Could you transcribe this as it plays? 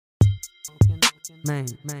man,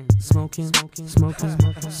 smoking,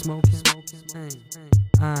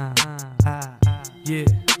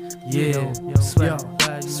 yeah, swag,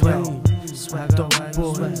 dog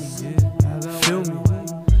boy, feel me?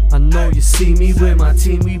 I know you see me with my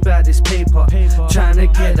team, we bout this paper.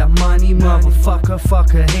 Tryna get that money, motherfucker,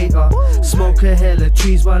 fuck a hater. Smoke a hella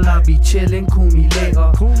trees while I be chillin', call me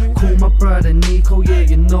later. Call my brother Nico, yeah,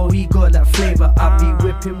 you know he got that flavor. I be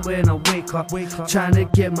whipping when I wake up,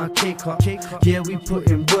 tryna get my cake up. Yeah, we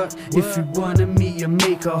put in work, if you wanna meet your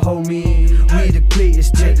maker, homie. We the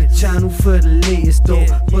greatest, check the channel for the latest though.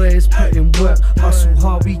 Boys putting work, hustle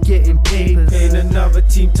hard, we getting paid. Ain't another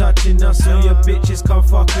team touching us, so your bitches come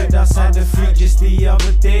fuck with us. Had a freak just the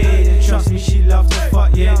other day. Trust me, she love to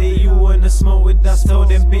fuck, yeah. They you wanna smoke with us, tell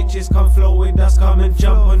them bitches come flow with us. Come and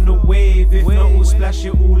jump on the wave, if not we'll splash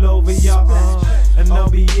it all over ya. And I'll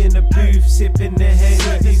be in the booth, sipping the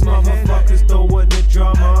Henny. These motherfuckers don't want the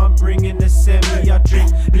drama, I'm bringing the semi. I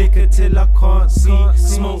drink liquor till I can't see,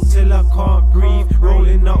 smoke till I can't breathe,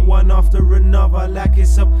 rolling up one after another like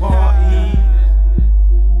it's a party.